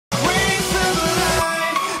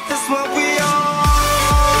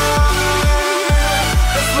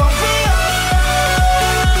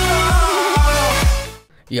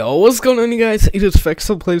Yo, what's going on, you guys? It is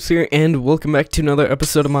Fexelplays here, and welcome back to another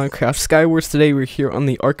episode of Minecraft SkyWars. Today we're here on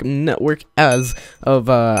the Arkham Network as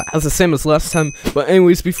the same as last time. But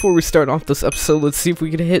anyways, before we start off this episode, let's see if we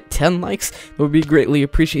could hit 10 likes. It would be greatly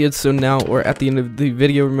appreciated. So now, or at the end of the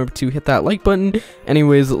video, remember to hit that like button.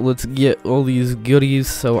 Anyways, let's get all these goodies.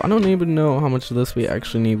 So I don't even know how much of this we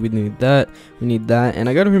actually need. We need that, and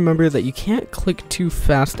I gotta remember that you can't click too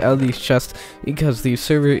fast out of these chests because the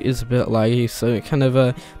server is a bit laggy, so it kind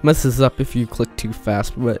of messes up if you click too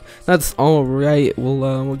fast, but that's alright.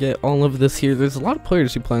 We'll get all of this here. There's a lot of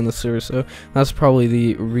players who play on the server, so that's probably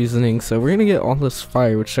the reasoning. So we're gonna get all this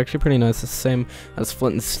fire, which is actually pretty nice. It's the same as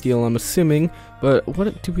flint and steel, I'm assuming. But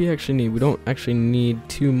what do we actually need? We don't actually need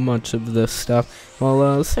too much of this stuff.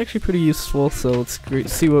 Well, it's actually pretty useful, so let's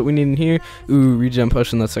see what we need in here. Ooh, regen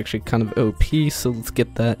potion, that's actually kind of OP, so let's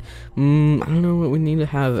get that. I don't know what we need to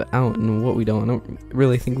have out and what we don't. I don't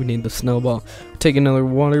really think we need the snowball. Take another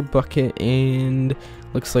water bucket, and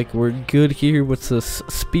looks like we're good here. What's this?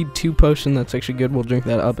 Speed 2 potion, that's actually good. We'll drink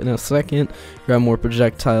that up in a second. Grab more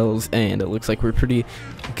projectiles, and it looks like we're pretty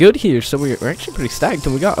good here. So we're actually pretty stacked,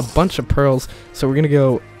 and we got a bunch of pearls. So we're gonna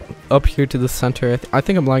go up here to the center. I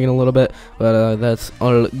think I'm lagging a little bit, but that's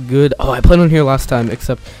all good. Oh, I played on here last time,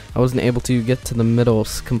 except I wasn't able to get to the middle.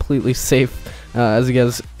 It's completely safe. If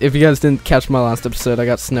you guys didn't catch my last episode, I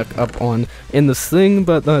got snuck up on in this thing,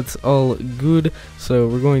 but that's all good. So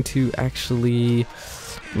we're going to actually,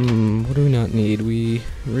 what do we not need? We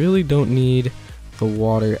really don't need the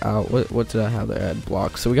water out. What did I have there? I had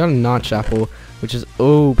blocks. So we got a notch apple, which is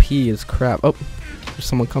OP as crap. Oh, there's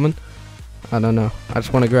someone coming. I don't know. I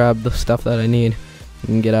just want to grab the stuff that I need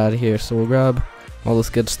and get out of here. So we'll grab all this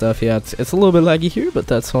good stuff. Yeah, it's a little bit laggy here, but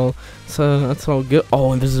that's all. So that's all good.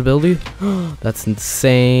 Oh, invisibility. That's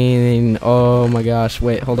insane. Oh my gosh.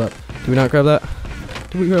 Wait, hold up. Did we not grab that?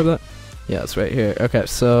 Did we grab that? Yeah, it's right here. Okay,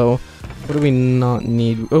 so what do we not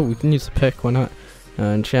need? Oh, we can use the pick. Why not?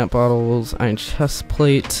 Enchant bottles, iron chest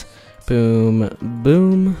plate. Boom,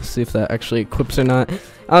 boom. See if that actually equips or not.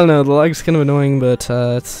 I don't know, the lag's kind of annoying, but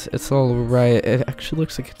it's all right. It actually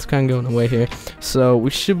looks like it's kind of going away here, so we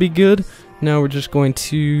should be good. Now we're just going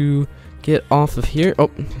to get off of here. Oh,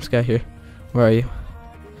 this guy here. Where are you?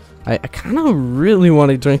 I kind of really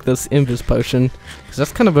want to drink this invis potion because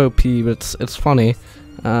that's kind of OP, but it's funny.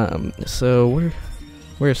 So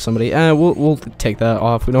where's somebody? We'll take that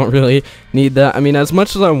off. We don't really need that. I mean, as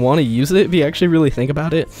much as I want to use it, if you actually really think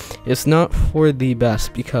about it, it's not for the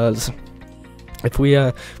best, because if we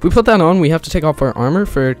put that on, we have to take off our armor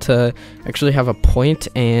for it to actually have a point.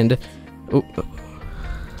 And oh,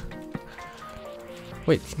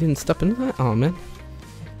 wait, he didn't step into that? Oh man.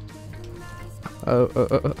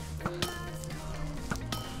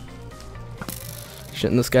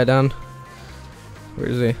 Shitting this guy down. Where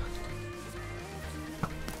is he?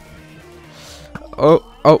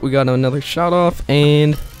 Oh, we got another shot off,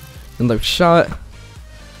 and another shot.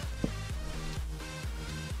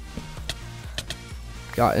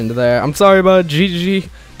 Got into there. I'm sorry about GG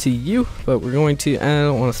to you, but we're going to, I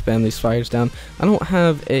don't want to spam these fires down. I don't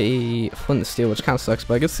have a flint and steel, which kind of sucks,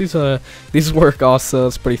 but I guess these work also.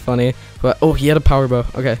 It's pretty funny. But oh, he had a power bow.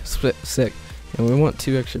 Okay, sick. And we want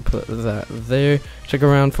to actually put that there. Check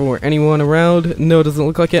around for anyone around. No, it doesn't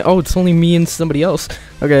look like it. Oh, it's only me and somebody else.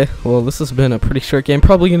 Okay, well, this has been a pretty short game.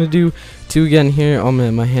 Probably going to do 2 again here. Oh,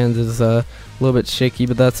 man, my hand is a little bit shaky,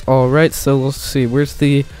 but that's all right. So let's see. Where's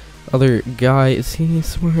the other guy? Is he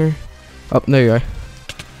somewhere? Oh, there you are.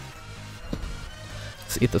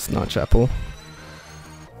 Let's eat this notch apple.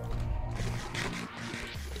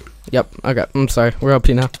 Yep, okay. I'm sorry. We're up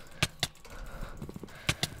to now.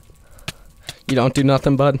 You don't do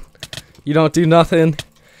nothing, bud. You don't do nothing.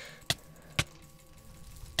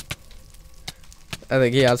 I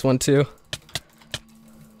think he has one too.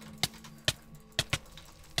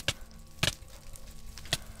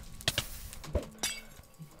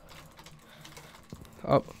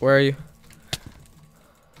 Oh, where are you?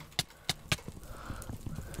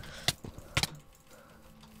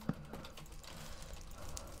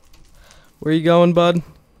 Where are you going, bud?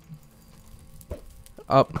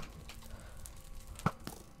 Up.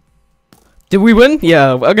 Did we win?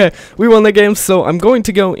 Yeah, okay, we won the game, so I'm going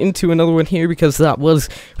to go into another one here because that was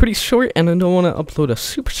pretty short, and I don't want to upload a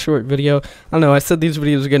super short video. I don't know, I said these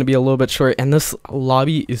videos are going to be a little bit short, and this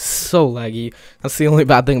lobby is so laggy. That's the only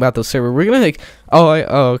bad thing about the server. We're going to, like,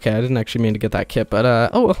 oh, okay, I didn't actually mean to get that kit, but,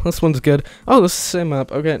 oh, well, this one's good. Oh, this is the same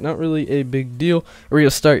map. Okay, not really a big deal. We're going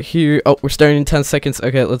to start here. Oh, we're starting in 10 seconds.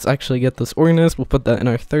 Okay, let's actually get this organized. We'll put that in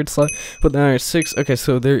our 3rd slot, put that in our 6th. Okay,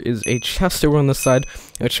 so there is a chest over on this side,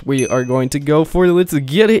 which we are going to go for. Let's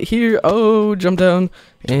get it here. Oh, jump down.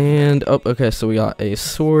 And, oh, okay, so we got a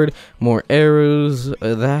sword, more arrows,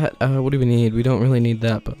 what do we need? We don't really need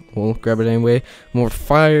that, but we'll grab it anyway. More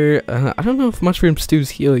fire, I don't know if mushroom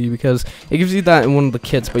stews heal you, because it gives you that in one of the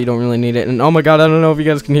kits, but you don't really need it. And, oh my god, I don't know if you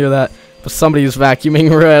guys can hear that, but somebody's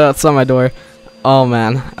vacuuming right outside my door. Oh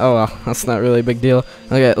man, oh well, that's not really a big deal.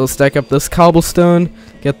 Okay, let's stack up this cobblestone,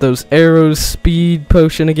 get those arrows, speed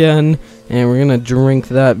potion again, and we're gonna drink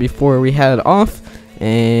that before we head off.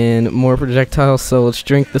 And more projectiles, so let's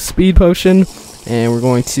drink the speed potion, and we're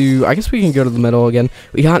going to, I guess we can go to the middle again.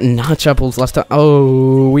 We got notch apples last time.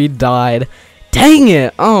 Oh, we died. Dang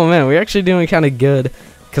it. Oh man, we're actually doing kind of good,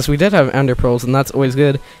 because we did have ender pearls, and that's always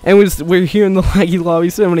good. And we're here in the laggy lobby.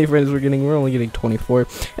 So many friends we're only getting 24.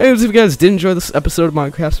 Anyways, if you guys did enjoy this episode of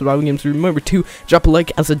Minecraft Survival Games, remember to drop a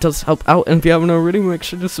like, as it does help out. And if you haven't already, make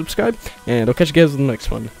sure to subscribe. And I'll catch you guys in the next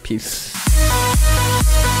one. Peace.